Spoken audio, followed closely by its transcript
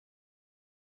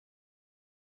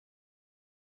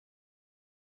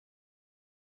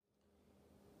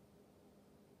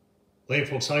Hey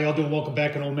folks, how y'all doing? Welcome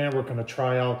back. And old man, we're going to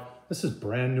try out, this is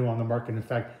brand new on the market. In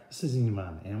fact, this isn't even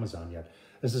on Amazon yet.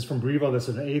 This is from Breeva. This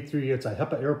is an A3, it's a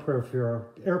Hepa Air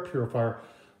Purifier.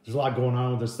 There's a lot going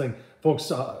on with this thing. Folks,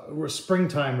 we're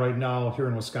springtime right now here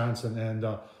in Wisconsin, and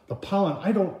the pollen,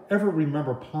 I don't ever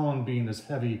remember pollen being as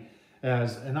heavy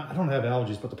as, and I don't have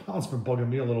allergies, but the pollen's been bugging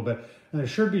me a little bit. And it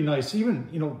should be nice, even,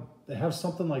 you know, to have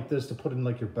something like this to put in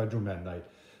like your bedroom at night.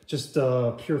 Just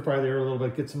purify the air a little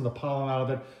bit, get some of the pollen out of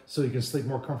it so you can sleep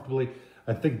more comfortably.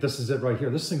 I think this is it right here.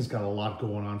 This thing's got a lot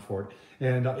going on for it.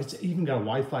 And it's even got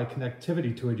Wi-Fi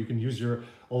connectivity to it. You can use your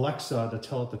Alexa to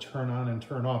tell it to turn on and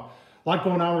turn off. A lot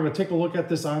going on. We're going to take a look at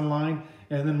this online,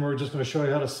 and then we're just going to show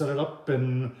you how to set it up,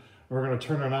 and we're going to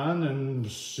turn it on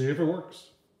and see if it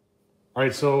works. All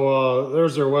right, so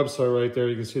there's their website right there.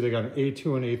 You can see they got an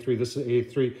A2 and A3. This is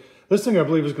A3. This thing I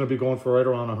believe is going to be going for right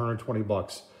around 120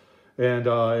 bucks. And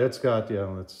it's got,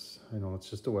 it's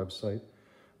just a website.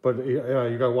 But you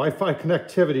got Wi-Fi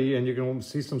connectivity, and you can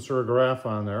see some sort of graph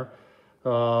on there.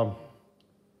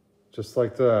 Just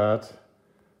like that.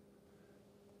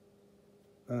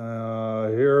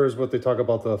 Here's what they talk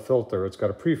about the filter. It's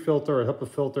got a pre-filter, a HEPA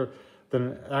filter, then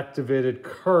an activated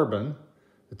carbon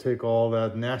to take all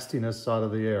that nastiness out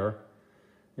of the air.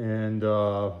 And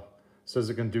says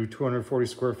it can do 240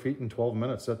 square feet in 12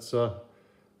 minutes. That's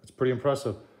pretty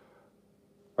impressive.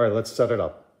 All right, let's set it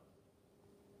up.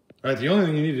 All right, the only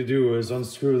thing you need to do is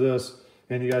unscrew this,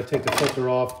 and you got to take the filter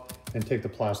off and take the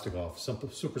plastic off. Simple,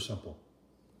 super simple.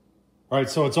 All right,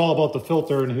 so it's all about the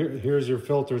filter, and here's your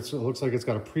filter. It looks like it's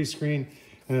got a pre-screen,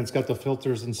 and it's got the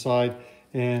filters inside,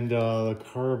 and the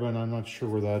carbon, I'm not sure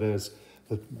where that is,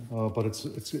 but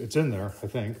it's in there, I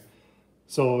think.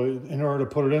 So in order to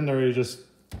put it in there, you just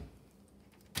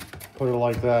put it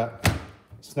like that,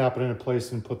 snap it into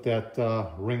place, and put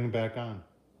that ring back on.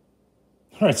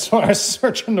 All right, so I was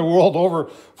searching the world over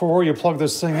for where you plug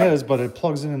this thing is, but it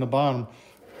plugs in the bottom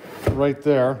right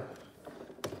there.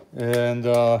 And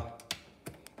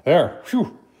there,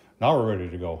 phew, now we're ready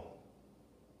to go.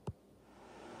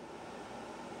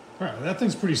 All right, that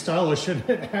thing's pretty stylish, and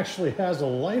it actually has a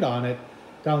light on it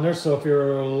down there. So if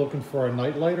you're looking for a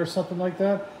night light or something like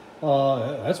that,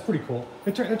 that's pretty cool.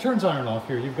 It turns on and off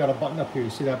here. You've got a button up here. You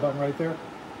see that button right there?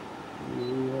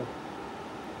 Yeah.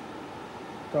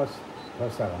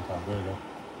 Press that on top. There you go.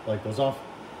 Light goes off.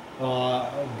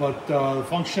 But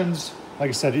functions, like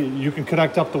I said, you can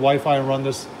connect up to Wi-Fi and run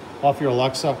this off your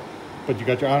Alexa. But you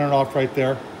got your on and off right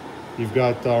there. You've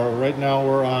got right now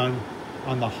we're on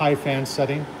the high fan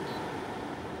setting.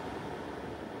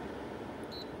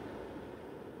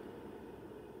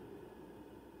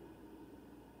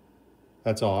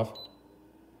 That's off.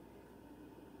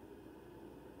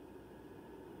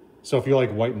 So if you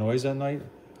like white noise at night,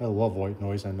 I love white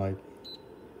noise at night.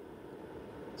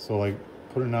 So like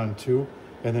put it on 2,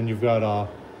 and then you've got a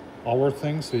hour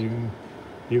thing, so you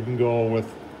can go with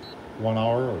 1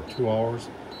 hour or 2 hours,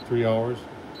 3 hours,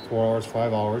 4 hours,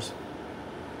 5 hours.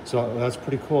 So that's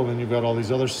pretty cool. Then you've got all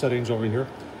these other settings over here.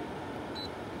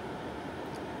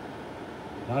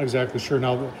 Not exactly sure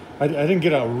now. I didn't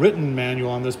get a written manual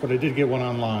on this, but I did get one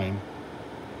online.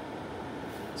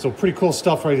 So pretty cool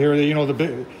stuff right here. You know,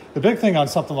 the big thing on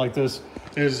something like this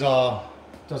is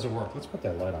does it work? Let's put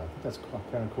that light on. That's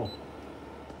kind of cool.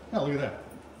 Yeah, look at that.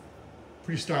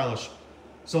 Pretty stylish.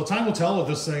 So time will tell with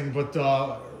this thing, but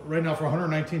right now for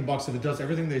 119 bucks, if it does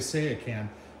everything they say it can,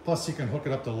 plus you can hook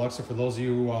it up to Alexa for those of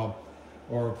you,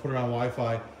 or put it on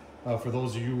Wi-Fi for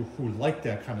those of you who like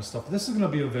that kind of stuff. This is going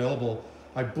to be available,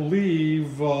 I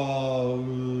believe,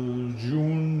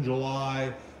 June,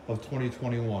 July of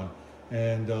 2021.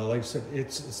 And like I said,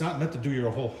 it's not meant to do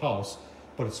your whole house,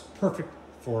 but it's perfect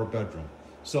for a bedroom.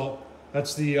 So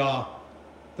that's the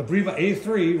Breeva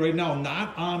A3 right now,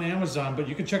 not on Amazon, but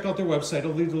you can check out their website.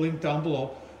 I'll leave the link down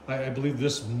below. I believe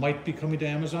this might be coming to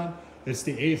Amazon. It's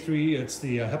the A3, it's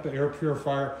the Hepa Air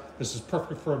Purifier. This is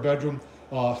perfect for a bedroom.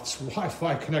 It's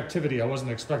Wi-Fi connectivity. I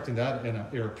wasn't expecting that in an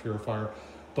air purifier.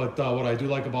 But what I do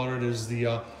like about it is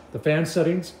the fan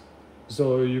settings.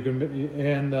 So you can,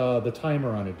 and the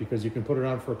timer on it, because you can put it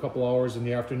on for a couple hours in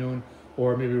the afternoon,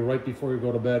 or maybe right before you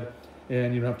go to bed,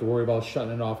 and you don't have to worry about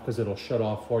shutting it off because it'll shut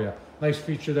off for you. Nice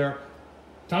feature there.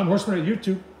 Tom Horseman at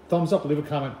YouTube. Thumbs up, leave a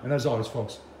comment. And as always,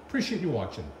 folks, appreciate you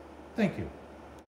watching. Thank you.